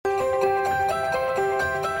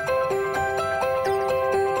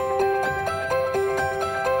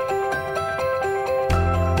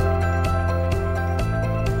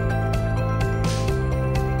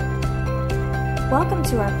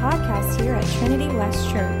Welcome to our podcast here at Trinity West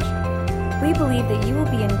Church. We believe that you will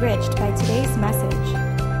be enriched by today's message.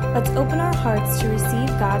 Let's open our hearts to receive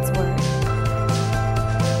God's Word.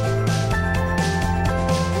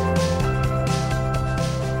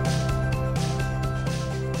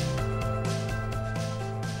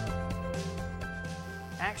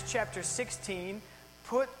 Acts chapter 16,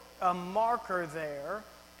 put a marker there,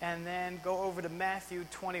 and then go over to Matthew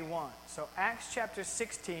 21. So Acts chapter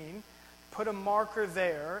 16, put a marker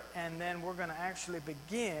there, and then we're going to actually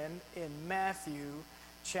begin in Matthew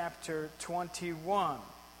chapter 21.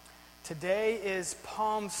 Today is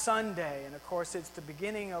Palm Sunday, and of course it's the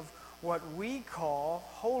beginning of what we call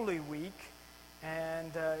Holy Week,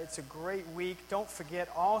 and it's a great week. Don't forget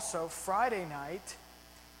also, Friday night,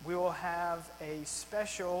 we will have a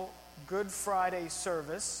special Good Friday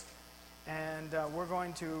service, and we're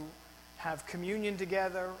going to have communion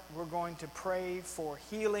together. We're going to pray for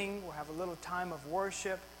healing. We'll have a little time of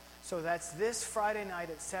worship. So that's this Friday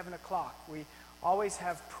night at 7 o'clock. We always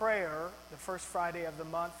have prayer the first Friday of the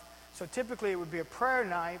month. So typically it would be a prayer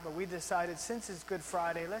night, but we decided since it's Good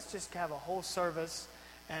Friday, let's just have a whole service.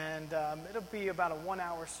 And it'll be about a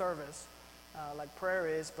 1-hour service like prayer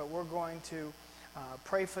is, but we're going to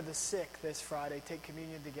pray for the sick this Friday, take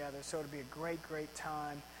communion together. So it'll be a great, great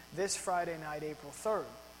time this Friday night, April 3rd.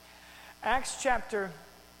 Acts chapter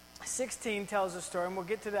 16 tells a story, and we'll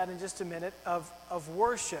get to that in just a minute, of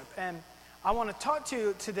worship. And I want to talk to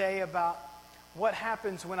you today about what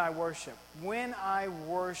happens when I worship. When I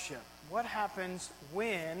worship. What happens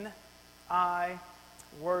when I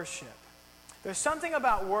worship? There's something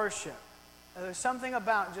about worship. There's something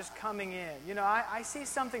about just coming in. You know, I see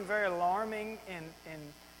something very alarming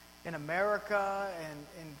in America and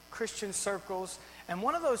in Christian circles. And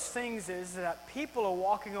one of those things is that people are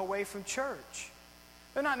walking away from church.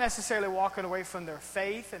 They're not necessarily walking away from their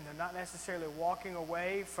faith, and they're not necessarily walking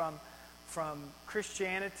away from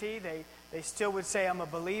Christianity. They still would say, I'm a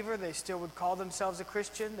believer. They still would call themselves a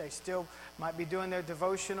Christian. They still might be doing their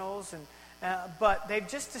devotionals. But they've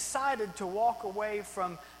just decided to walk away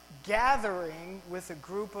from gathering with a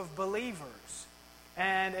group of believers.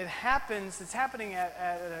 And it's happening at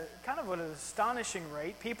a kind of an astonishing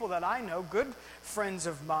rate. People that I know, good friends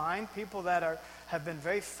of mine, people that have been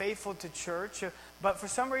very faithful to church, but for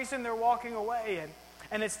some reason they're walking away.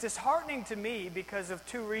 And it's disheartening to me because of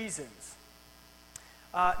two reasons.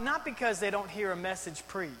 Not because they don't hear a message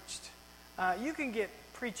preached. You can get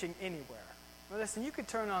preaching anywhere. Well, listen, you could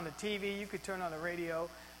turn on the TV, you could turn on the radio,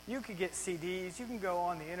 you could get CDs, you can go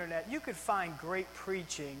on the internet, you could find great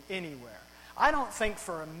preaching anywhere. I don't think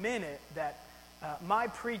for a minute that my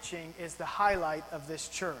preaching is the highlight of this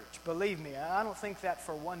church. Believe me, I don't think that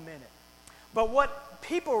for 1 minute. But what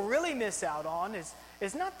people really miss out on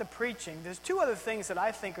is not the preaching. There's two other things that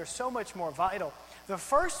I think are so much more vital. The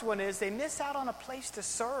first one is they miss out on a place to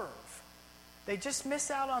serve. They just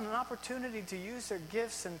miss out on an opportunity to use their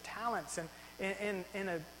gifts and talents in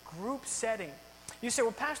a group setting. You say,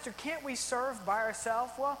 well, Pastor, can't we serve by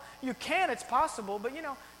ourselves? Well, you can, it's possible, but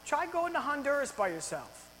try going to Honduras by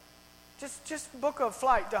yourself. Just book a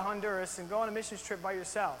flight to Honduras and go on a missions trip by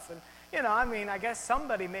yourself. And, I guess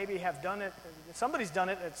somebody maybe have done it. Somebody's done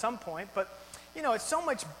it at some point. But, it's so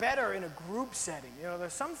much better in a group setting.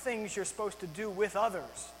 There's some things you're supposed to do with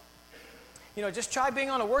others. Just try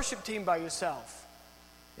being on a worship team by yourself.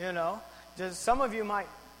 Just some of you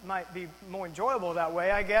might be more enjoyable that way,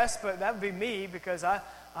 I guess. But that would be me because I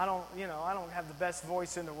don't have the best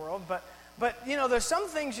voice in the world. But there's some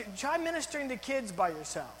things, try ministering to kids by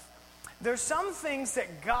yourself. There's some things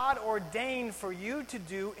that God ordained for you to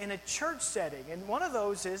do in a church setting. And one of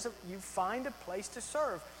those is you find a place to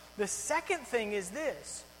serve. The second thing is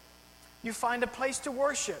this. You find a place to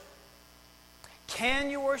worship.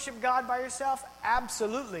 Can you worship God by yourself?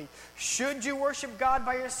 Absolutely. Should you worship God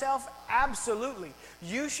by yourself? Absolutely.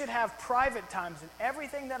 You should have private times. And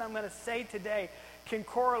everything that I'm going to say today can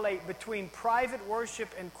correlate between private worship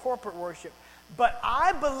and corporate worship. But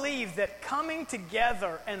I believe that coming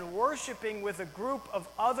together and worshiping with a group of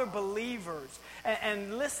other believers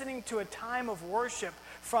and listening to a time of worship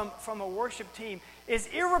from a worship team is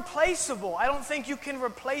irreplaceable. I don't think you can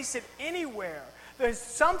replace it anywhere. There's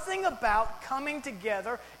something about coming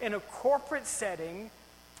together in a corporate setting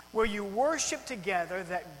where you worship together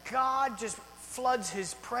that God just floods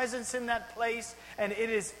His presence in that place, and it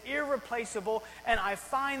is irreplaceable, and I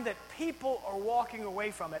find that people are walking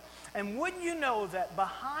away from it. And wouldn't you know that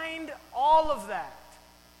behind all of that,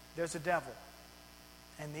 there's a devil,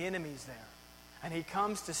 and the enemy's there, and he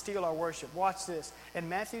comes to steal our worship. Watch this. In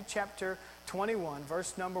Matthew chapter 21,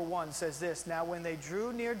 verse number 1 says this, Now when they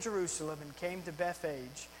drew near Jerusalem and came to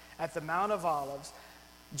Bethphage at the Mount of Olives,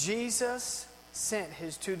 Jesus sent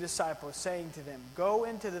his 2 disciples, saying to them, "Go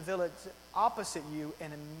into the village opposite you,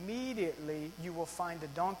 and immediately you will find a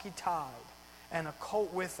donkey tied and a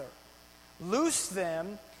colt with her. Loose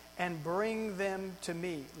them and bring them to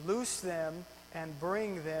me. Loose them and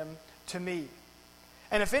bring them to me.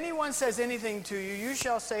 And if anyone says anything to you, you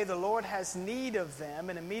shall say, 'The Lord has need of them,'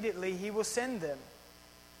 and immediately he will send them."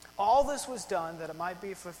 All this was done that it might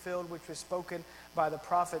be fulfilled which was spoken by the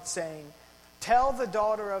prophet, saying, "Tell the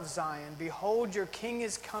daughter of Zion, behold, your king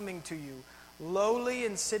is coming to you, lowly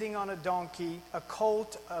and sitting on a donkey, a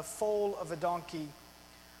colt, a foal of a donkey."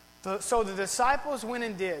 So the disciples went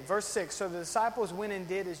and did. Verse 6, so the disciples went and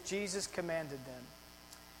did as Jesus commanded them.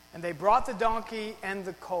 And they brought the donkey and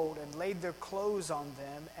the colt and laid their clothes on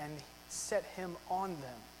them and set him on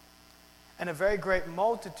them. And a very great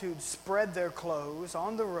multitude spread their clothes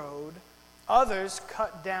on the road. Others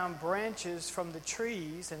cut down branches from the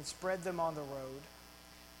trees and spread them on the road.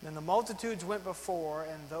 Then the multitudes went before,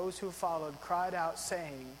 and those who followed cried out,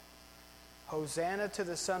 saying, "Hosanna to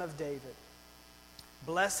the Son of David.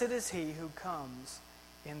 Blessed is he who comes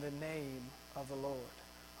in the name of the Lord.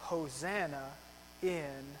 Hosanna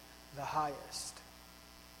in the highest."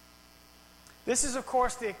 This is, of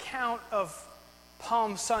course, the account of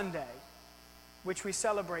Palm Sunday, which we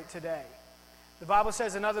celebrate today. The Bible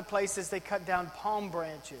says in other places they cut down palm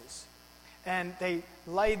branches and they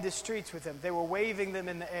laid the streets with them. They were waving them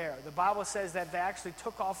in the air. The Bible says that they actually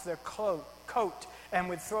took off their coat and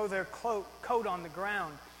would throw their coat on the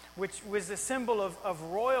ground, which was a symbol of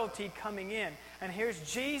royalty coming in. And here's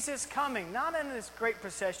Jesus coming, not in this great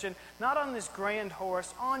procession, not on this grand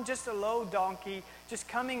horse, on just a low donkey, just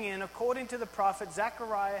coming in. According to the prophet,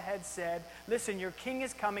 Zechariah had said, "Listen, your king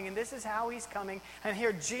is coming, and this is how he's coming." And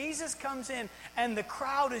here Jesus comes in, and the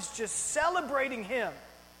crowd is just celebrating him.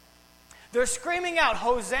 They're screaming out,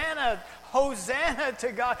 "Hosanna, Hosanna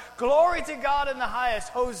to God, glory to God in the highest,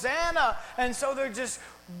 Hosanna." And so they're just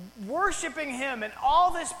worshiping him, and all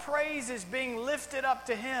this praise is being lifted up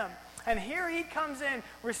to him. And here he comes in,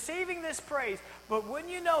 receiving this praise. But wouldn't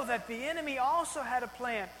you know that the enemy also had a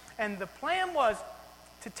plan, and the plan was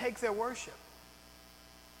to take their worship.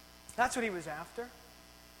 That's what he was after.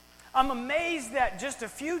 I'm amazed that just a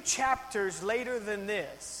few chapters later than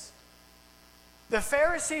this, the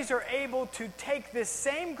Pharisees are able to take this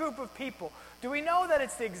same group of people. Do we know that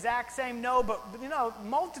it's the exact same? No, but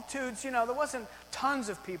multitudes, there wasn't tons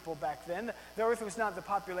of people back then. The earth was not the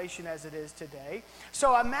population as it is today.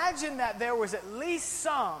 So imagine that there was at least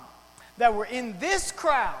some that were in this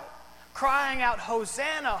crowd crying out,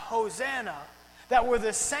 "Hosanna, Hosanna," that were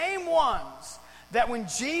the same ones that when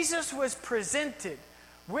Jesus was presented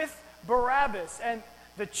with Barabbas and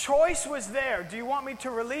the choice was there. Do you want me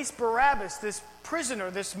to release Barabbas, this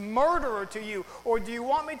prisoner, this murderer to you? Or do you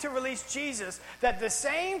want me to release Jesus? That the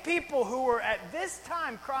same people who were at this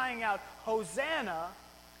time crying out, "Hosanna,"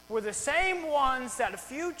 were the same ones that a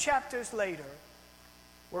few chapters later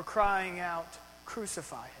were crying out,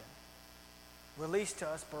 "Crucify him. Release to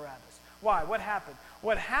us Barabbas." Why? What happened?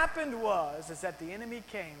 What happened is that the enemy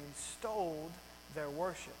came and stole their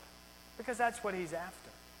worship. Because that's what he's after.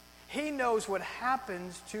 He knows what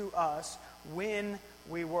happens to us when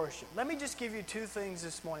we worship. Let me just give you two things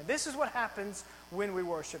this morning. This is what happens when we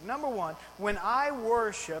worship. Number one, when I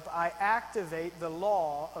worship, I activate the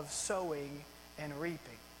law of sowing and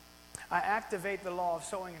reaping. I activate the law of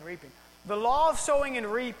sowing and reaping. The law of sowing and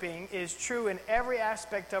reaping is true in every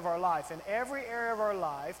aspect of our life. In every area of our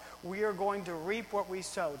life, we are going to reap what we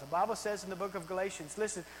sow. The Bible says in the book of Galatians,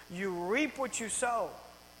 listen, you reap what you sow.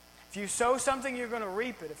 If you sow something, you're going to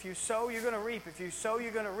reap it. If you sow, you're going to reap. If you sow,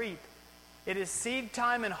 you're going to reap. It is seed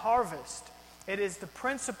time and harvest. It is the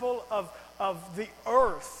principle of the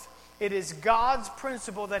earth. It is God's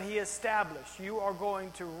principle that he established. You are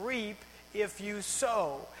going to reap if you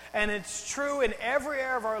sow. And it's true in every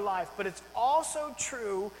area of our life, but it's also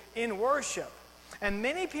true in worship. And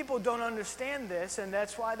many people don't understand this, and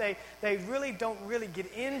that's why they really don't really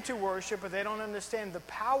get into worship, or they don't understand the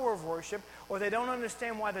power of worship, or they don't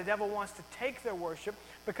understand why the devil wants to take their worship,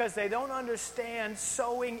 because they don't understand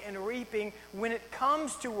sowing and reaping when it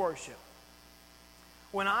comes to worship.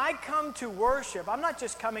 When I come to worship, I'm not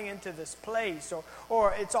just coming into this place,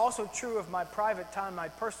 or it's also true of my private time, my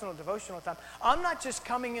personal devotional time. I'm not just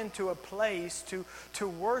coming into a place to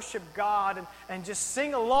worship God and just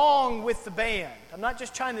sing along with the band. I'm not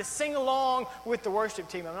just trying to sing along with the worship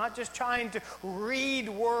team. I'm not just trying to read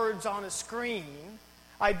words on a screen.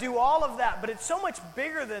 I do all of that, but it's so much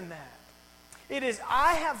bigger than that. It is,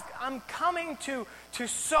 I'm coming to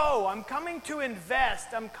sow. I'm coming to invest.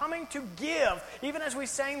 I'm coming to give. Even as we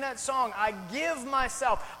sang that song, I give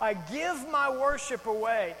myself. I give my worship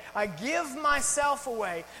away. I give myself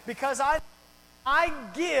away because I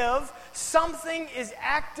give, something is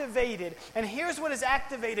activated. And here's what is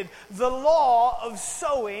activated: the law of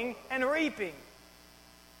sowing and reaping.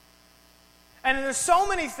 And there's so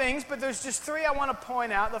many things, but there's just three I want to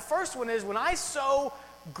point out. The first one is when I sow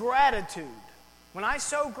gratitude. When I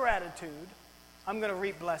sow gratitude, I'm going to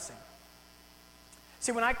reap blessing.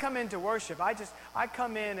 See, when I come into worship, I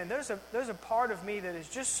come in and there's a part of me that is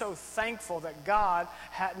just so thankful that God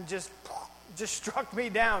hadn't just struck me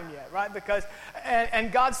down yet, right? Because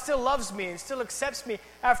and God still loves me and still accepts me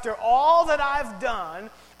after all that I've done.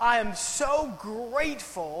 I am so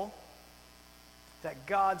grateful that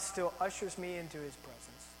God still ushers me into His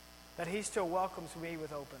presence, that He still welcomes me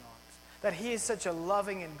with open arms, that He is such a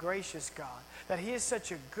loving and gracious God, that He is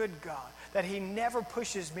such a good God, that He never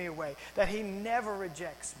pushes me away, that He never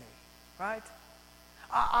rejects me, right?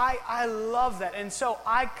 I love that. And so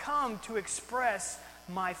I come to express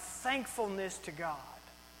my thankfulness to God.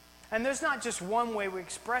 And there's not just one way we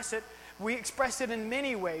express it. We express it in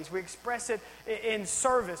many ways. We express it in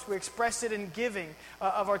service. We express it in giving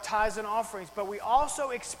of our tithes and offerings. But we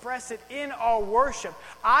also express it in our worship.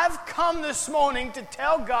 I've come this morning to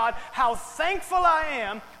tell God how thankful I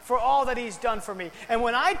am for all that He's done for me. And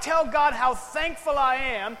when I tell God how thankful I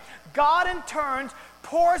am, God in turn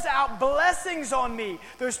pours out blessings on me.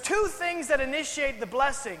 There's two things that initiate the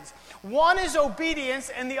blessings. One is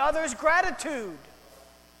obedience and the other is gratitude.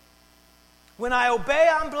 When I obey,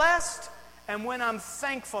 I'm blessed. And when I'm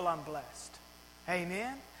thankful, I'm blessed.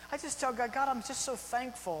 Amen? I just tell God, God, I'm just so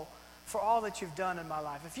thankful for all that You've done in my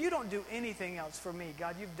life. If You don't do anything else for me,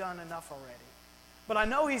 God, You've done enough already. But I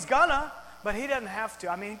know He's gonna, but He doesn't have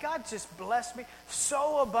to. I mean, God just blessed me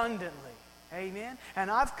so abundantly. Amen?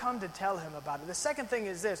 And I've come to tell Him about it. The second thing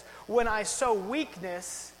is this: when I sow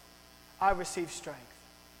weakness, I receive strength.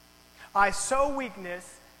 I sow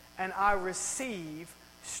weakness and I receive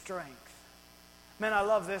strength. Man, I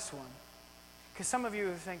love this one. Because some of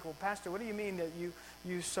you think, well, Pastor, what do you mean that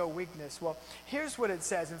you sow weakness? Well, here's what it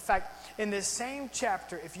says. In fact, in this same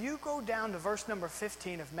chapter, if you go down to verse number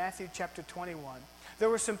 15 of Matthew chapter 21, there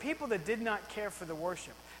were some people that did not care for the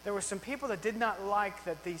worship. There were some people that did not like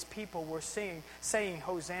that these people were saying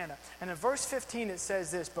Hosanna. And in verse 15 it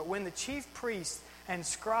says this: but when the chief priests and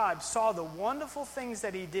scribes saw the wonderful things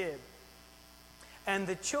that He did, and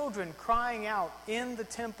the children crying out in the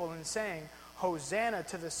temple and saying, Hosanna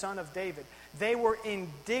to the Son of David, they were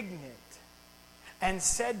indignant and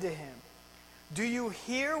said to Him, do you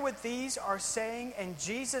hear what these are saying? And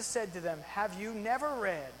Jesus said to them, have you never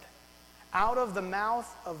read, out of the mouth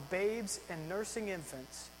of babes and nursing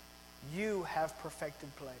infants, You have perfected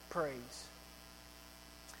praise.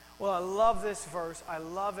 Well, I love this verse. I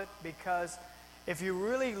love it because if you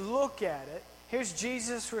really look at it, here's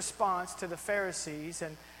Jesus' response to the Pharisees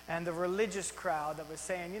and the religious crowd that was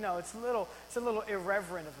saying, it's a little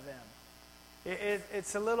irreverent of them.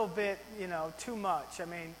 It's a little bit, too much. I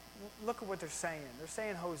mean, look at what they're saying. They're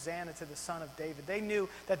saying Hosanna to the Son of David. They knew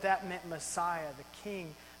that meant Messiah, the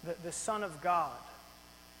King, the Son of God.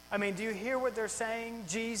 I mean, do you hear what they're saying?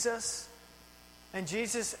 Jesus. And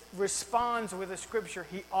Jesus responds with a scripture.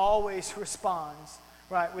 He always responds,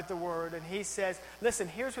 right, with the word. And He says, listen,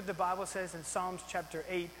 here's what the Bible says in Psalms chapter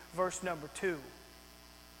 8, verse number 2.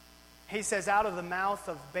 He says, out of the mouth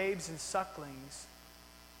of babes and sucklings,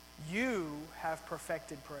 You have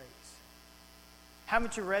perfected praise.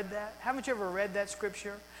 Haven't you read that? Haven't you ever read that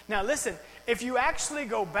scripture? Now listen, if you actually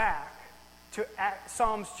go back to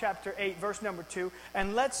Psalms chapter 8, verse number 2,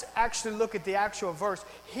 and let's actually look at the actual verse.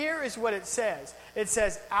 Here is what it says. It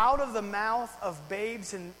says, out of the mouth of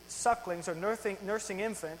babes and sucklings, or nursing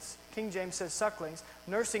infants, King James says sucklings,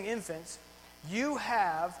 nursing infants, You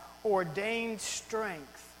have ordained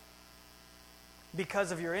strength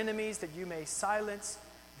because of your enemies, that You may silence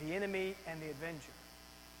the enemy and the avenger.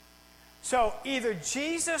 So either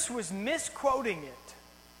Jesus was misquoting it,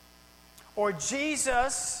 or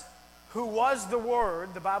Jesus, who was the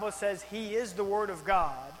Word, the Bible says He is the Word of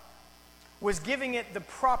God, was giving it the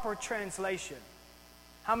proper translation.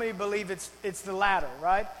 How many believe it's the latter,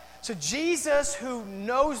 right? So Jesus, who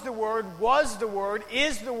knows the Word, was the Word,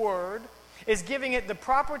 is the Word, is giving it the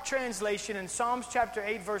proper translation in Psalms chapter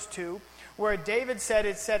 8, verse 2, where David said,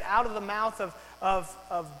 it said, out of the mouth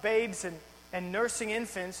of babes and nursing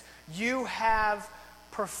infants, You have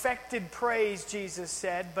perfected praise, Jesus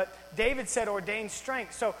said. But David said ordained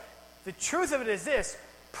strength. So the truth of it is this: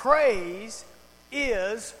 praise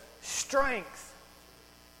is strength.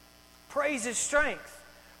 Praise is strength.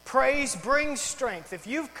 Praise brings strength. If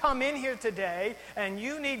you've come in here today and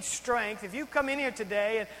you need strength, if you've come in here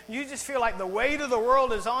today and you just feel like the weight of the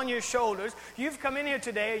world is on your shoulders, you've come in here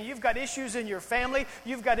today and you've got issues in your family,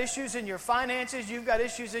 you've got issues in your finances, you've got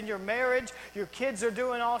issues in your marriage, your kids are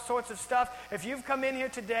doing all sorts of stuff. If you've come in here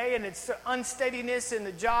today and it's unsteadiness in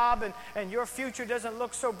the job and your future doesn't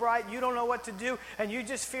look so bright, you don't know what to do, and you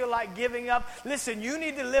just feel like giving up, listen, you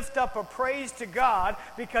need to lift up a praise to God,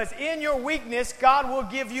 because in your weakness, God will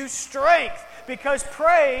give you strength, because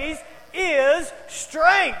praise is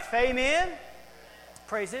strength. Amen?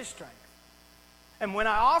 Praise is strength. And when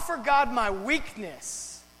I offer God my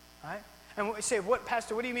weakness, right? And we say, what,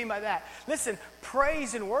 Pastor, what do you mean by that? Listen,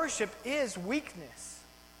 praise and worship is weakness.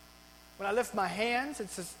 When I lift my hands,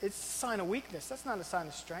 it's a sign of weakness. That's not a sign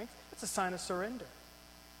of strength. It's a sign of surrender.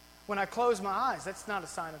 When I close my eyes, that's not a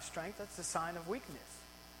sign of strength. That's a sign of weakness.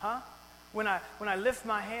 Huh? When I lift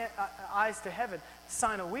my eyes to heaven,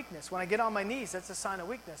 sign of weakness. When I get on my knees, that's a sign of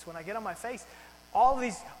weakness. When I get on my face, all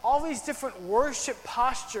these different worship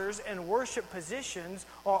postures and worship positions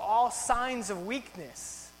are all signs of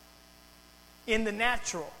weakness in the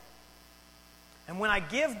natural. And when I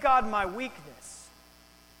give God my weakness,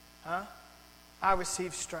 I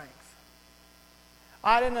receive strength.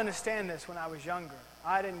 I didn't understand this when I was younger.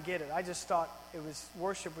 I didn't get it. I just thought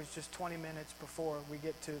worship was just 20 minutes before we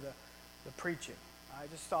get to the preaching. I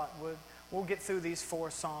just thought we'll get through these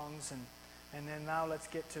 4 songs and then now let's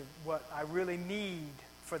get to what I really need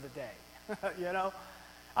for the day. You know?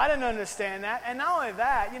 I didn't understand that. And not only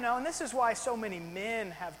that, and this is why so many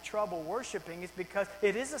men have trouble worshiping, is because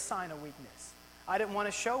it is a sign of weakness. I didn't want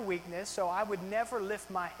to show weakness, so I would never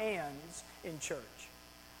lift my hands in church.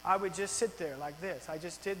 I would just sit there like this. I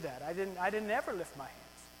just did that. I didn't ever lift my hands.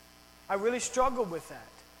 I really struggled with that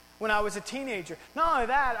when I was a teenager. Not only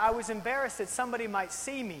that, I was embarrassed that somebody might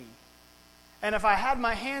see me. And if I had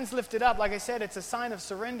my hands lifted up, like I said, it's a sign of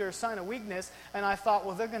surrender, a sign of weakness. And I thought,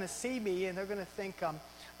 well, they're going to see me and they're going to think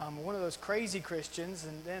I'm one of those crazy Christians.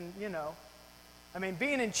 And then,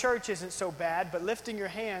 being in church isn't so bad, but lifting your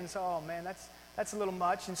hands, oh man, that's a little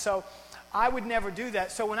much. And so I would never do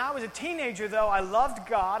that. So when I was a teenager, though, I loved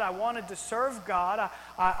God. I wanted to serve God.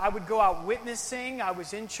 I would go out witnessing. I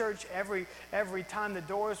was in church every time the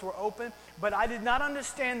doors were open. But I did not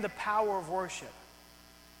understand the power of worship.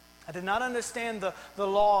 I did not understand the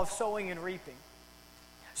law of sowing and reaping.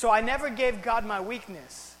 So I never gave God my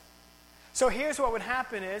weakness. So here's what would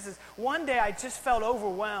happen is one day I just felt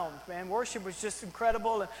overwhelmed, man. Worship was just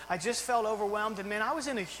incredible, and I just felt overwhelmed. And man, I was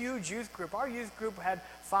in a huge youth group. Our youth group had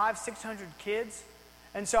 500-600 kids.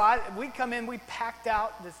 And so we'd come in, we packed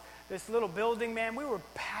out this little building, man. We were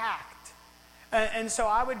packed. And so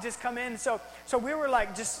I would just come in. So we were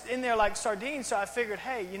like just in there like sardines. So I figured,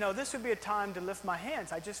 hey, this would be a time to lift my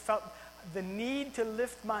hands. I just felt the need to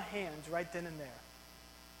lift my hands right then and there.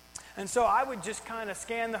 And so I would just kind of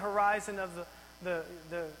scan the horizon of the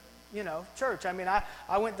church.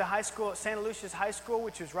 I went to high school at Santa Lucia's High School,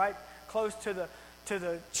 which was right close to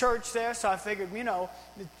the church there. So I figured,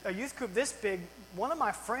 a youth group this big, one of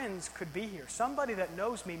my friends could be here. Somebody that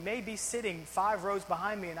knows me may be sitting 5 rows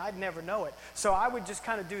behind me, and I'd never know it. So I would just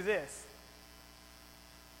kind of do this.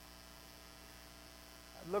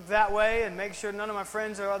 I'd look that way and make sure none of my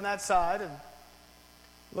friends are on that side, and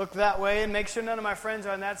look that way and make sure none of my friends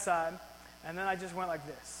are on that side. And then I just went like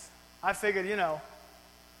this. I figured,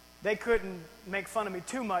 they couldn't make fun of me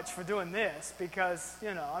too much for doing this because,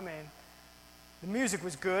 the music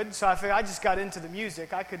was good. So I figured I just got into the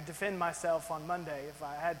music. I could defend myself on Monday if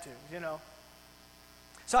I had to,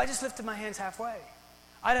 So I just lifted my hands halfway.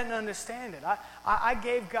 I didn't understand it. I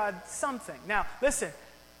gave God something. Now, listen,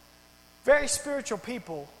 very spiritual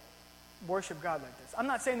people worship God like this. I'm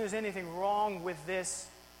not saying there's anything wrong with this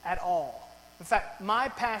at all. In fact, my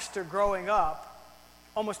pastor growing up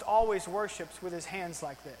almost always worships with his hands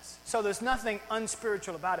like this. So there's nothing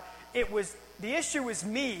unspiritual about it. The issue was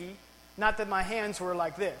me, not that my hands were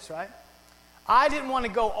like this, right? I didn't want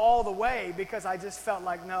to go all the way because I just felt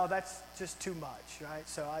like, no, that's just too much, right?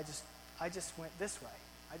 So I just went this way.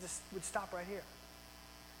 I just would stop right here.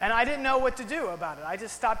 And I didn't know what to do about it. I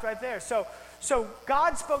just stopped right there. So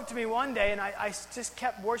God spoke to me one day, and I just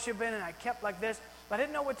kept worshiping, and I kept like this. I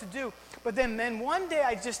didn't know what to do. But then one day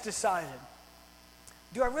I just decided,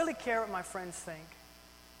 do I really care what my friends think?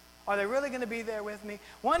 Are they really going to be there with me?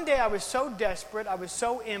 One day I was so desperate. I was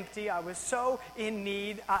so empty. I was so in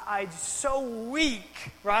need. I so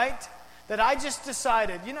weak, right? That I just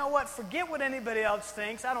decided, you know what? Forget what anybody else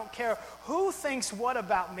thinks. I don't care who thinks what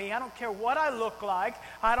about me. I don't care what I look like.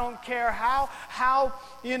 I don't care how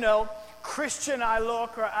Christian I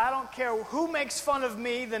look, or I don't care who makes fun of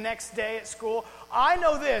me the next day at school. I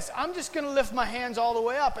know this. I'm just going to lift my hands all the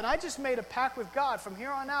way up. And I just made a pact with God. From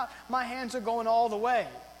here on out, my hands are going all the way.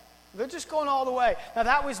 They're just going all the way. Now,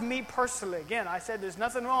 that was me personally. Again, I said there's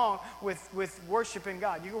nothing wrong with worshiping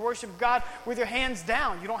God. You can worship God with your hands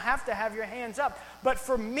down. You don't have to have your hands up. But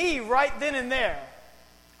for me, right then and there,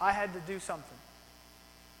 I had to do something.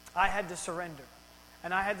 I had to surrender.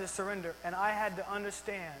 And I had to surrender. And I had to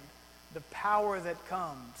understand the power that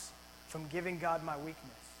comes from giving God my weakness.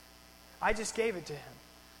 I just gave it to him.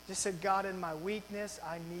 Just said, God, in my weakness,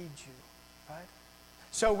 I need you. Right?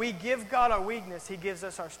 So we give God our weakness, he gives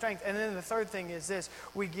us our strength. And then the third thing is this,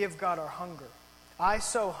 we give God our hunger. I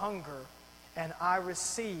sow hunger and I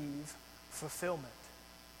receive fulfillment.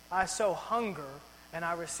 I sow hunger and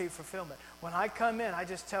I receive fulfillment. When I come in, I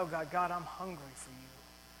just tell God, God, I'm hungry for you.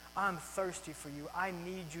 I'm thirsty for you. I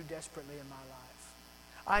need you desperately in my life.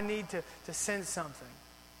 I need to sense something.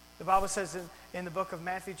 The Bible says in the book of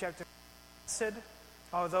Matthew chapter 6, blessed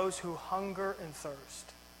are those who hunger and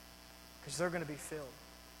thirst, because they're going to be filled.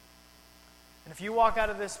 And if you walk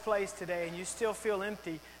out of this place today and you still feel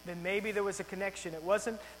empty, then maybe there was a connection. It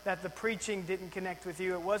wasn't that the preaching didn't connect with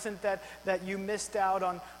you. It wasn't that you missed out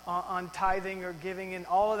on tithing or giving, and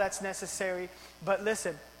all of that's necessary. But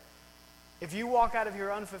listen, if you walk out of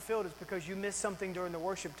here unfulfilled, it's because you missed something during the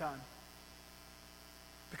worship time.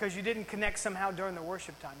 Because you didn't connect somehow during the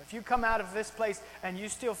worship time. If you come out of this place and you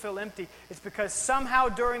still feel empty, it's because somehow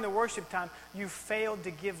during the worship time, you failed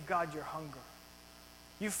to give God your hunger.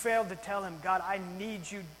 You failed to tell him, God, I need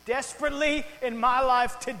you desperately in my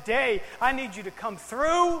life today. I need you to come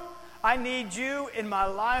through. I need you in my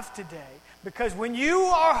life today. Because when you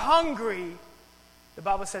are hungry, the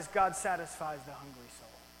Bible says God satisfies the hungry soul.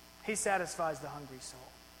 He satisfies the hungry soul.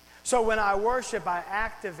 So when I worship, I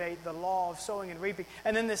activate the law of sowing and reaping.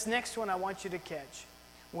 And then this next one I want you to catch.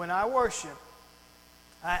 When I worship,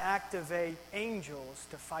 I activate angels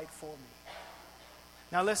to fight for me.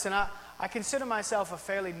 Now listen, I consider myself a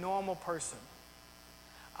fairly normal person.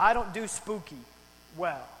 I don't do spooky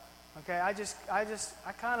well. Okay, I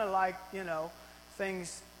kind of like,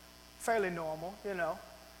 things fairly normal,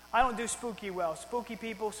 I don't do spooky well. Spooky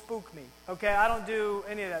people spook me. Okay, I don't do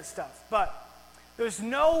any of that stuff. But there's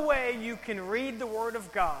no way you can read the Word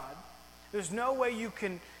of God. There's no way you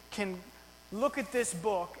can look at this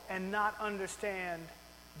book and not understand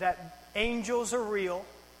that angels are real,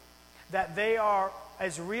 that they are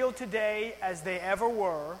as real today as they ever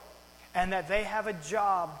were, and that they have a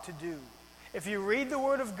job to do. If you read the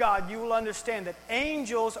Word of God, you will understand that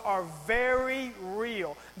angels are very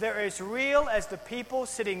real. They're as real as the people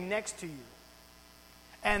sitting next to you.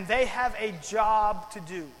 And they have a job to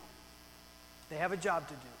do. They have a job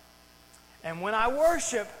to do. And when I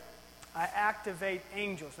worship, I activate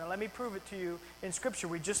angels. Now let me prove it to you in Scripture.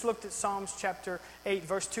 We just looked at Psalms chapter 8,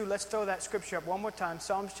 verse 2. Let's throw that Scripture up one more time.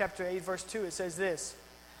 Psalms chapter 8, verse 2. It says this,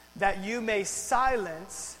 that you may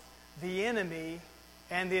silence the enemy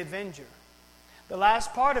and the avenger. The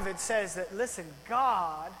last part of it says that, listen,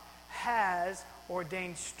 God has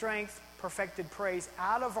ordained strength, perfected praise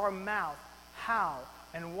out of our mouth. How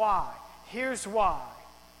and why? Here's why.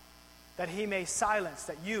 That he may silence,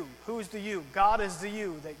 that you, who's the you? God is the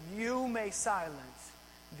you, that you may silence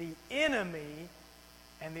the enemy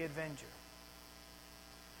and the avenger.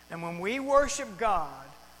 And when we worship God,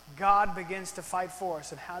 God begins to fight for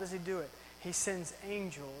us. And how does he do it? He sends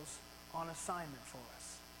angels on assignment for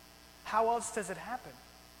us. How else does it happen?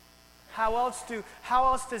 How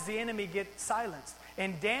else does the enemy get silenced?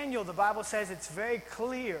 In Daniel, the Bible says it's very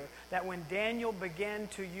clear that when Daniel began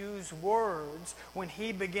to use words, when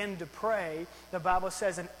he began to pray, the Bible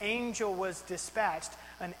says an angel was dispatched.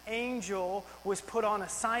 An angel was put on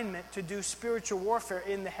assignment to do spiritual warfare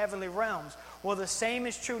in the heavenly realms. Well, the same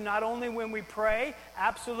is true not only when we pray,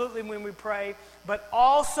 absolutely when we pray, but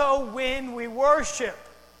also when we worship.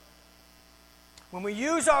 When we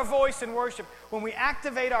use our voice in worship, when we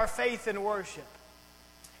activate our faith in worship,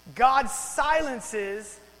 God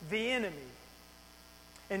silences the enemy.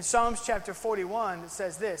 In Psalms chapter 41, it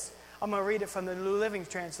says this. I'm going to read it from the New Living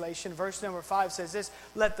Translation. Verse number 5 says this.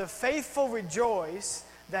 Let the faithful rejoice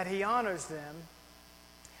that he honors them.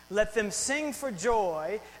 Let them sing for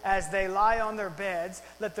joy as they lie on their beds.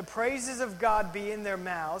 Let the praises of God be in their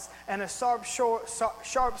mouths and a sharp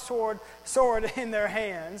sword in their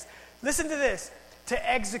hands. Listen to this. To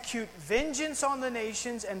execute vengeance on the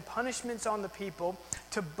nations and punishments on the people,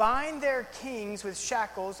 to bind their kings with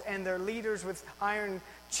shackles and their leaders with iron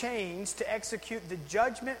chains, to execute the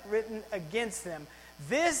judgment written against them.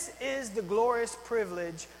 This is the glorious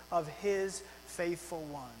privilege of his faithful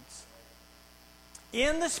ones.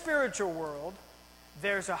 In the spiritual world,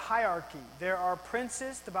 there's a hierarchy. There are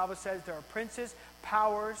princes, the Bible says there are princes,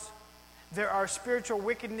 powers. There are spiritual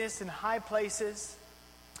wickedness in high places.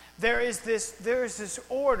 There is this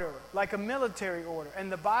order, like a military order.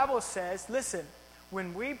 And the Bible says, listen,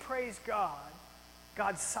 when we praise God,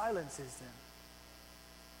 God silences them.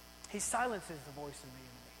 He silences the voice of the enemy.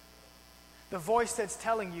 The voice that's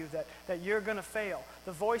telling you that you're going to fail.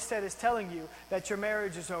 The voice that is telling you that your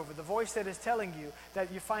marriage is over. The voice that is telling you that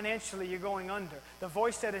you're going under. The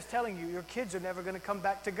voice that is telling you your kids are never going to come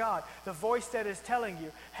back to God. The voice that is telling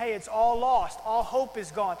you, hey, it's all lost. All hope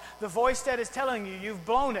is gone. The voice that is telling you you've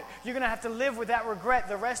blown it. You're going to have to live with that regret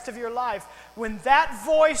the rest of your life. When that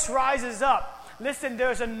voice rises up, listen,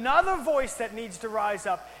 there's another voice that needs to rise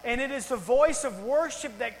up, and it is the voice of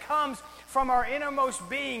worship that comes from our innermost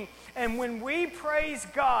being. And when we praise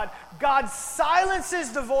God, God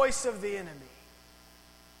silences the voice of the enemy.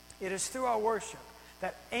 It is through our worship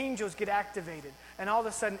that angels get activated, and all of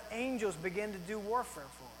a sudden angels begin to do warfare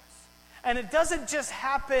for us. And it doesn't just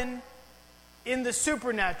happen in the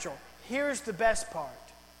supernatural. Here's the best part.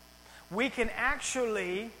 We can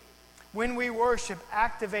actually, when we worship,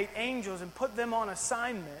 activate angels and put them on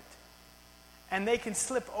assignment, and they can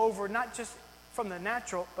slip over not just from the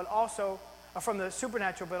natural, but also from the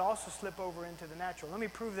supernatural, but also slip over into the natural. Let me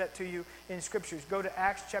prove that to you in Scriptures. Go to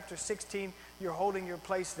Acts chapter 16. You're holding your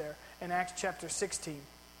place there in Acts chapter 16.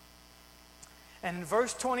 And in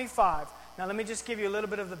verse 25, now let me just give you a little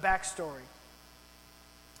bit of the backstory.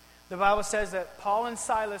 The Bible says that Paul and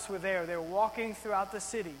Silas were there. They were walking throughout the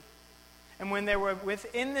city. And when they were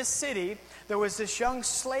within the city, there was this young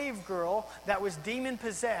slave girl that was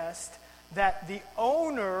demon-possessed, that the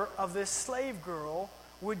owner of this slave girl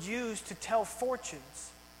would use to tell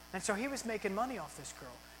fortunes. And so he was making money off this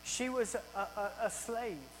girl. She was a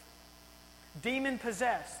slave,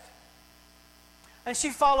 demon-possessed. And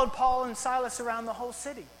she followed Paul and Silas around the whole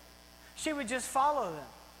city. She would just follow them.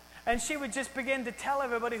 And she would just begin to tell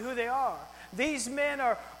everybody who they are. These men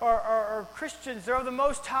are Christians. They're of the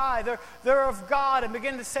Most High. They're of God. And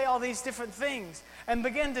begin to say all these different things. And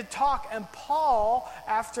begin to talk. And Paul,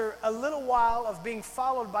 after a little while of being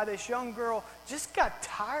followed by this young girl, just got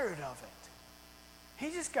tired of it.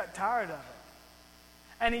 He just got tired of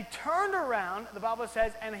it. And he turned around, the Bible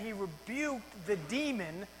says, and he rebuked the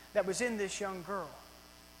demon that was in this young girl.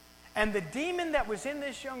 And the demon that was in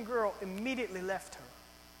this young girl immediately left her.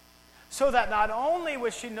 So that not only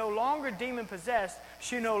was she no longer demon-possessed,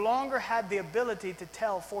 she no longer had the ability to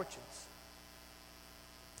tell fortunes.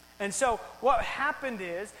 And so what happened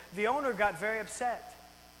is the owner got very upset.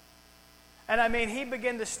 And I mean, he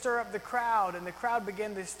began to stir up the crowd, and the crowd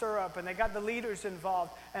began to stir up, and they got the leaders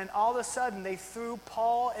involved. And all of a sudden, they threw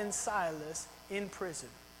Paul and Silas in prison.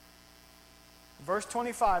 Verse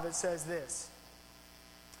 25, it says this.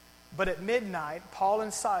 But at midnight, Paul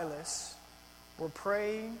and Silas were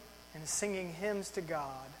praying and singing hymns to God,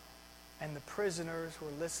 and the prisoners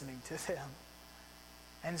were listening to them.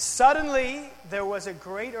 And suddenly there was a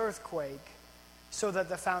great earthquake, so that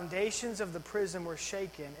the foundations of the prison were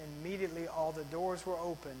shaken, and immediately all the doors were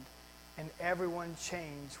opened, and everyone's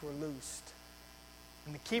chains were loosed.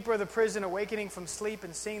 And the keeper of the prison, awakening from sleep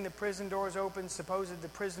and seeing the prison doors open, supposed the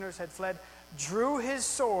prisoners had fled, drew his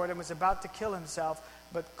sword and was about to kill himself.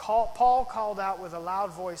 But Paul called out with a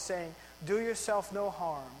loud voice, saying, "Do yourself no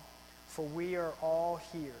harm, for we are all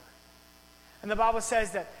here." And the Bible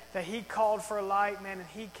says that he called for a light, man, and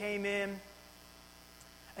he came in.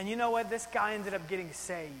 And you know what? This guy ended up getting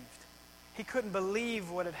saved. He couldn't believe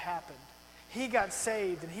what had happened. He got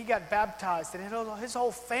saved, and he got baptized, and his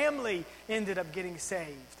whole family ended up getting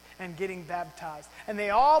saved and getting baptized. And they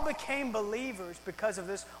all became believers because of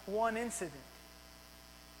this one incident.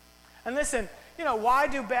 And listen, you know, why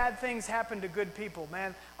do bad things happen to good people?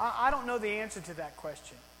 Man, I don't know the answer to that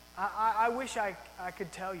question. I wish I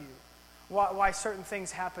could tell you why certain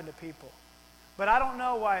things happen to people. But I don't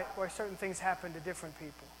know why certain things happen to different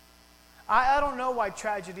people. I don't know why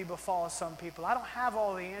tragedy befalls some people. I don't have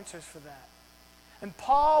all the answers for that. And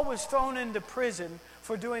Paul was thrown into prison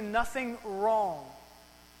for doing nothing wrong,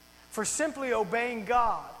 for simply obeying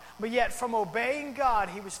God. But yet from obeying God,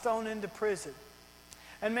 he was thrown into prison.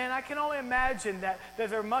 And man, I can only imagine that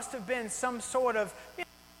there must have been some sort of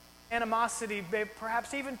animosity,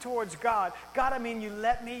 perhaps even towards God. God, I mean, you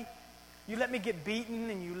let me get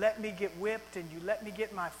beaten, and you let me get whipped, and you let me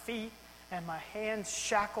get my feet and my hands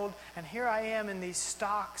shackled, and here I am in these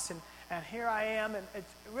stocks, and here I am, and it's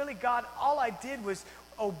really, God, all I did was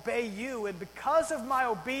obey you, and because of my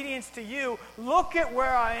obedience to you, look at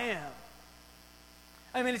where I am.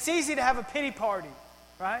 I mean, it's easy to have a pity party,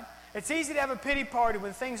 right? It's easy to have a pity party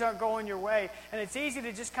when things aren't going your way. And it's easy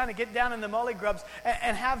to just kind of get down in the mully grubs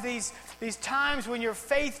and have these times when your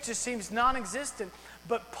faith just seems non-existent.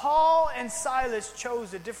 But Paul and Silas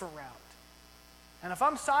chose a different route. And if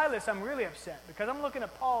I'm Silas, I'm really upset because I'm looking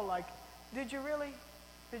at Paul like, did you really?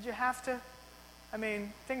 Did you have to? I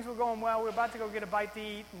mean, things were going well. We're about to go get a bite to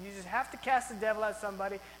eat. And you just have to cast the devil out of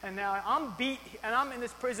somebody. And now I'm beat and I'm in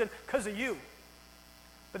this prison because of you.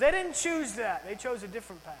 But they didn't choose that. They chose a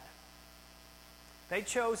different path. They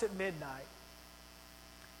chose at midnight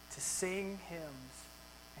to sing hymns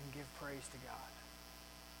and give praise to God.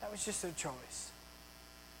 That was just their choice.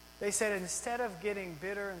 They said, instead of getting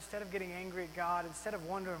bitter, instead of getting angry at God, instead of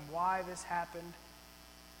wondering why this happened,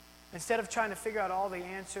 instead of trying to figure out all the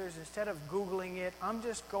answers, instead of Googling it, I'm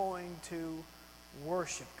just going to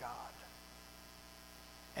worship God.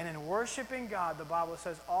 And in worshiping God, the Bible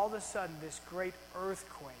says, all of a sudden this great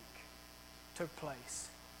earthquake took place.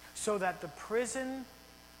 So that the prison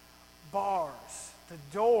bars, the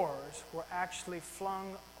doors, were actually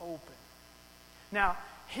flung open. Now,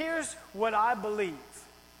 here's what I believe.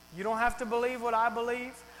 You don't have to believe what I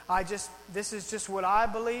believe. This is just what I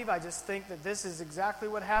believe. I just think that this is exactly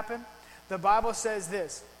what happened. The Bible says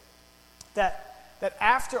this, that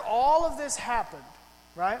after all of this happened,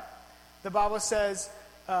 right? The Bible says,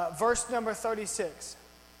 verse number 36,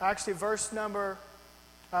 actually verse number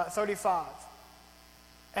 35.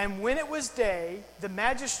 And when it was day, the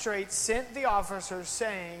magistrates sent the officers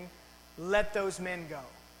saying, let those men go.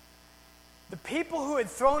 The people who had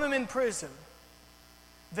thrown them in prison,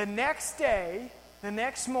 the next day, the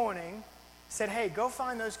next morning, said, hey, go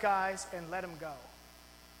find those guys and let them go.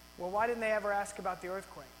 Well, why didn't they ever ask about the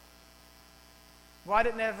earthquake? Why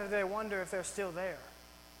didn't they wonder if they're still there?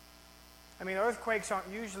 I mean, earthquakes aren't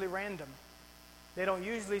usually random. They don't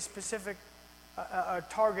usually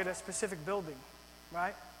target a specific building.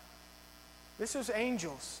 Right? This was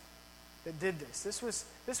angels that did this.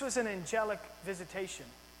 This was an angelic visitation.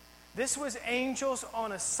 This was angels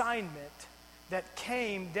on assignment that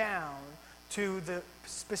came down to the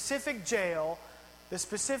specific jail, the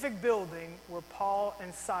specific building where Paul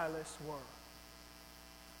and Silas were.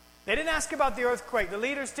 They didn't ask about the earthquake. The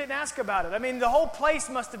leaders didn't ask about it. I mean, the whole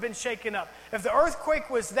place must have been shaken up. If the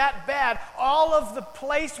earthquake was that bad, all of the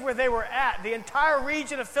place where they were at, the entire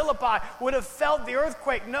region of Philippi, would have felt the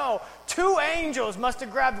earthquake. No, 2 angels must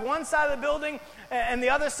have grabbed one side of the building and the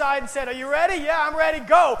other side and said, are you ready? Yeah, I'm ready,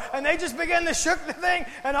 go. And they just began to shook the thing,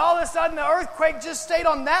 and all of a sudden the earthquake just stayed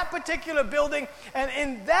on that particular building. And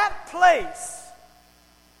in that place,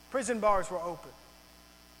 prison bars were open.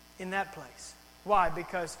 In that place. Why?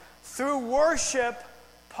 Because through worship,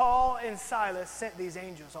 Paul and Silas sent these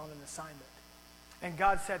angels on an assignment. And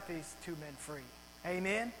God set these 2 men free.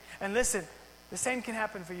 Amen? And listen, the same can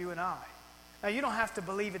happen for you and I. Now, you don't have to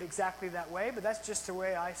believe it exactly that way, but that's just the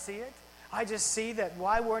way I see it. I just see that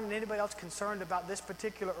why weren't anybody else concerned about this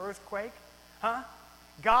particular earthquake? Huh?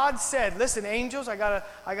 God said, listen, angels, I got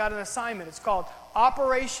an assignment. It's called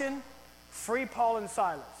Operation Free Paul and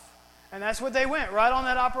Silas. And that's what they went, right on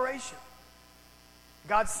that operation.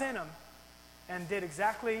 God sent them and did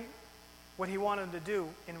exactly what he wanted them to do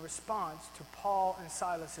in response to Paul and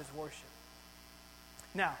Silas's worship.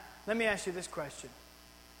 Now, let me ask you this question.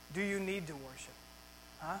 Do you need to worship?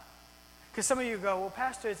 Huh? Because some of you go, well,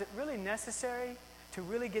 Pastor, is it really necessary to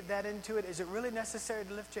really get that into it? Is it really necessary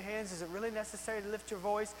to lift your hands? Is it really necessary to lift your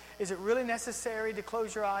voice? Is it really necessary to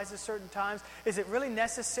close your eyes at certain times? Is it really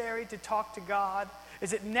necessary to talk to God?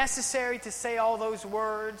 Is it necessary to say all those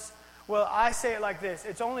words? Well, I say it like this.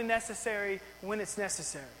 It's only necessary when it's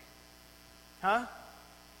necessary. Huh?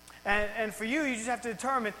 And for you, you just have to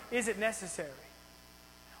determine, is it necessary?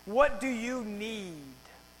 What do you need?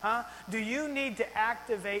 Huh? Do you need to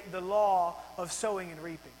activate the law of sowing and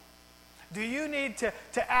reaping? Do you need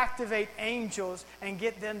to activate angels and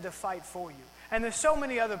get them to fight for you? And there's so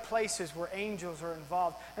many other places where angels are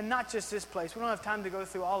involved. And not just this place. We don't have time to go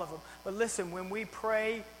through all of them. But listen, when we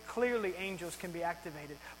pray, clearly angels can be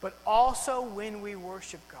activated. But also when we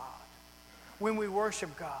worship God. When we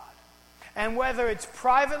worship God. And whether it's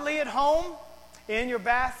privately at home, in your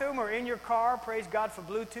bathroom, or in your car, praise God for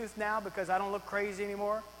Bluetooth now because I don't look crazy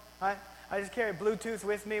anymore. I just carry Bluetooth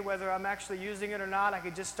with me whether I'm actually using it or not. I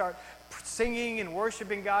could just start singing and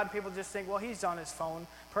worshiping God. People just think, well, he's on his phone.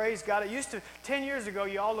 Praise God. It used to, 10 years ago,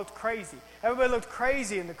 you all looked crazy. Everybody looked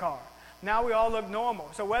crazy in the car. Now we all look normal.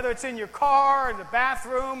 So whether it's in your car, in the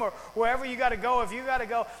bathroom, or wherever you got to go, if you got to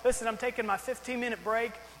go, listen, I'm taking my 15-minute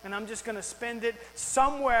break, and I'm just going to spend it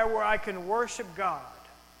somewhere where I can worship God.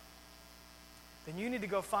 Then you need to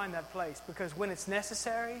go find that place, because when it's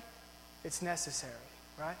necessary,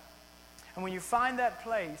 right? And when you find that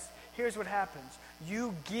place, here's what happens.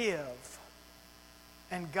 You give,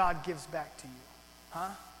 and God gives back to you.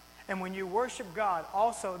 And when you worship God,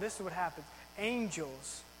 also, this is what happens.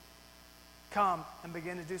 Angels come and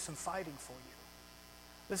begin to do some fighting for you.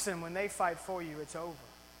 Listen, when they fight for you, it's over.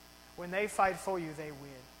 When they fight for you, they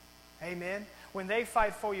win. Amen? When they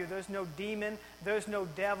fight for you, there's no demon, there's no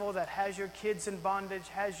devil that has your kids in bondage,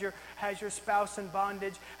 has your spouse in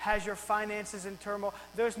bondage, has your finances in turmoil.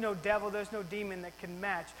 There's no devil, there's no demon that can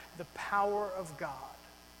match the power of God.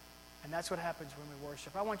 And that's what happens when we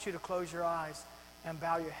worship. I want you to close your eyes and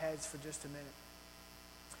bow your heads for just a minute.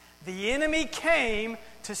 The enemy came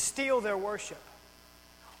to steal their worship.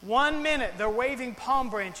 1 minute they're waving palm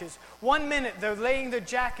branches. 1 minute they're laying their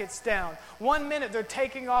jackets down. 1 minute they're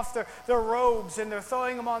taking off their robes and they're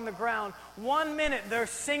throwing them on the ground. 1 minute they're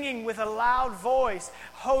singing with a loud voice,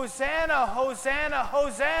 Hosanna, Hosanna,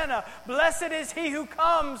 Hosanna. Blessed is he who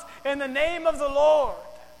comes in the name of the Lord.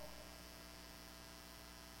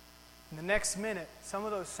 In the next minute, some of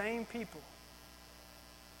those same people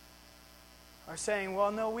are saying,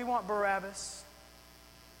 well, no, we want Barabbas.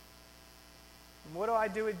 And what do I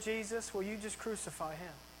do with Jesus? Well, you just crucify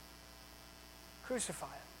him. Crucify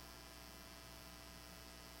him.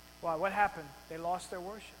 Why? What happened? They lost their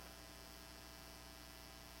worship.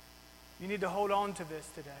 You need to hold on to this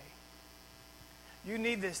today. You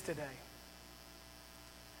need this today.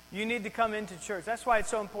 You need to come into church. That's why it's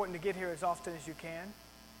so important to get here as often as you can.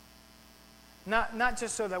 Not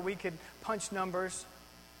just so that we could punch numbers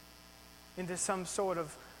into some sort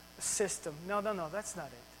of system. No, that's not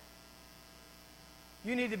it.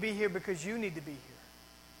 You need to be here because you need to be here.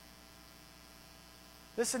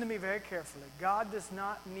 Listen to me very carefully. God does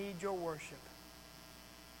not need your worship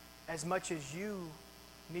as much as you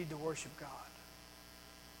need to worship God.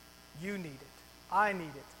 You need it. I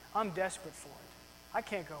need it. I'm desperate for it. I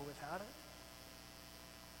can't go without it.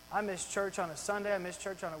 I miss church on a Sunday. I miss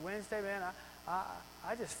church on a Wednesday. Man,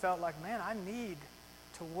 I just felt like, man, I need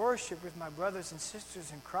to worship with my brothers and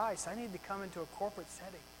sisters in Christ. I need to come into a corporate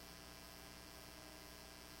setting.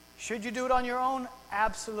 Should you do it on your own?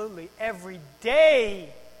 Absolutely. Every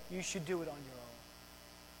day you should do it on your own.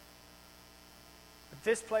 But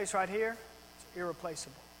this place right here is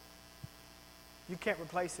irreplaceable. You can't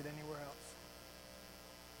replace it anywhere else.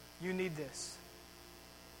 You need this.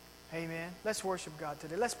 Amen. Let's worship God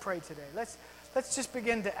today. Let's pray today. Let's just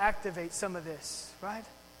begin to activate some of this, right?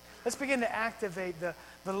 Let's begin to activate the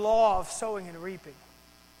law of sowing and reaping.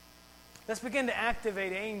 Let's begin to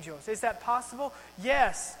activate angels. Is that possible?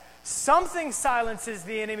 Yes. Something silences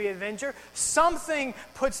the enemy avenger. Something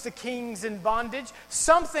puts the kings in bondage.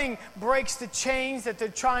 Something breaks the chains that they're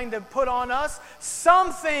trying to put on us.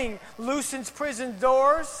 Something loosens prison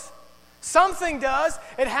doors. Something does.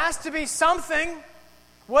 It has to be something.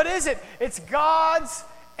 What is it? It's God's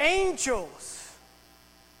angels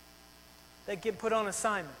that get put on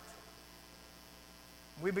assignment.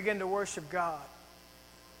 We begin to worship God.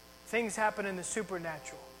 Things happen in the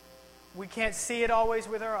supernatural. We can't see it always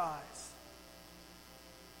with our eyes.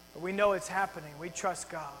 But we know it's happening. We trust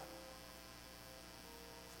God.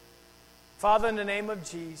 Father, in the name of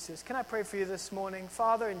Jesus, can I pray for you this morning?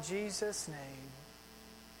 Father, in Jesus' name.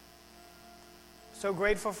 So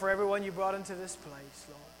grateful for everyone you brought into this place,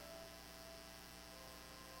 Lord.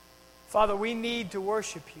 Father, we need to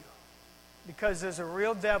worship you because there's a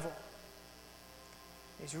real devil.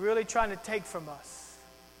 He's really trying to take from us.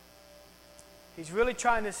 He's really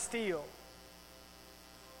trying to steal.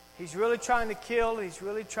 He's really trying to kill. He's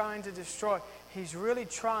really trying to destroy. He's really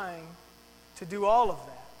trying to do all of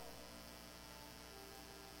that.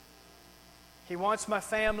 He wants my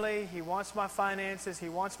family. He wants my finances. He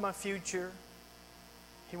wants my future.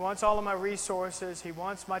 He wants all of my resources. He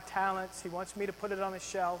wants my talents. He wants me to put it on a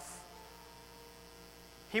shelf.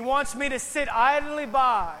 He wants me to sit idly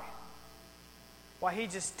by while he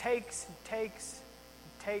just takes and takes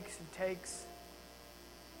and takes and takes.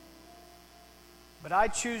 But I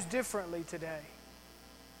choose differently today.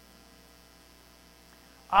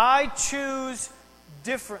 I choose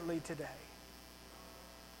differently today.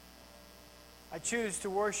 I choose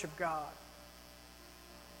to worship God.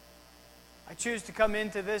 I choose to come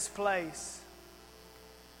into this place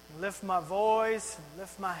and lift my voice, and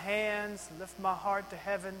lift my hands, and lift my heart to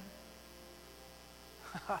heaven.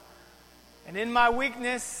 And in my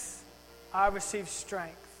weakness, I receive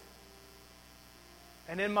strength.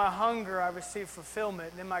 And in my hunger, I receive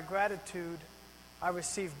fulfillment. And in my gratitude, I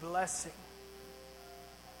receive blessing.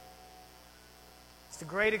 It's the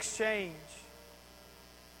great exchange.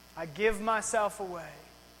 I give myself away.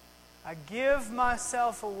 I give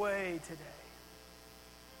myself away today.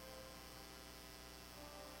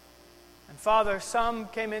 And Father, some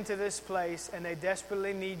came into this place and they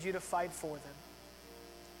desperately need you to fight for them.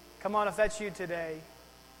 Come on, if that's you today,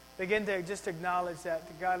 begin to just acknowledge that.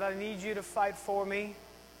 God, I need you to fight for me.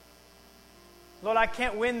 Lord, I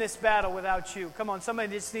can't win this battle without you. Come on,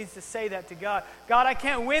 somebody just needs to say that to God. God, I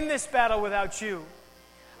can't win this battle without you.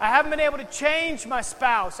 I haven't been able to change my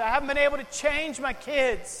spouse. I haven't been able to change my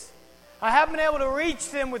kids. I haven't been able to reach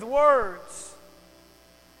them with words.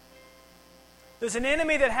 There's an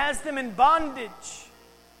enemy that has them in bondage.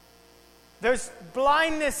 There's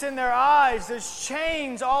blindness in their eyes. There's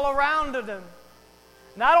chains all around them.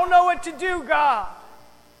 And I don't know what to do, God.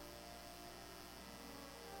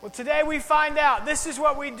 Well, today we find out this is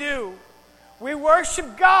what we do. We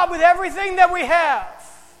worship God with everything that we have.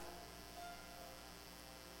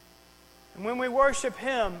 And when we worship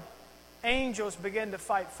Him, angels begin to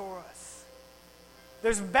fight for us.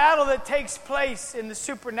 There's a battle that takes place in the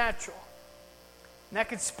supernatural. And that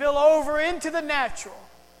could spill over into the natural.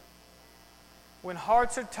 When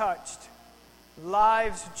hearts are touched,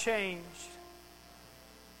 lives are changed.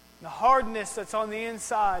 The hardness that's on the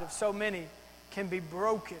inside of so many can be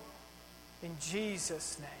broken in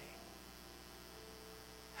Jesus' name.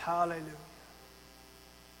 Hallelujah.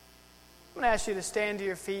 I'm going to ask you to stand to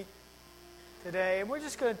your feet today. And we're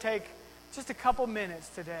just going to take just a couple minutes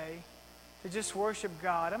today to just worship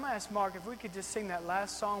God. I'm going to ask Mark if we could just sing that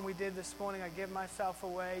last song we did this morning, I Give Myself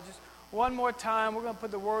Away. Just one more time. We're going to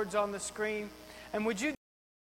put the words on the screen. And would you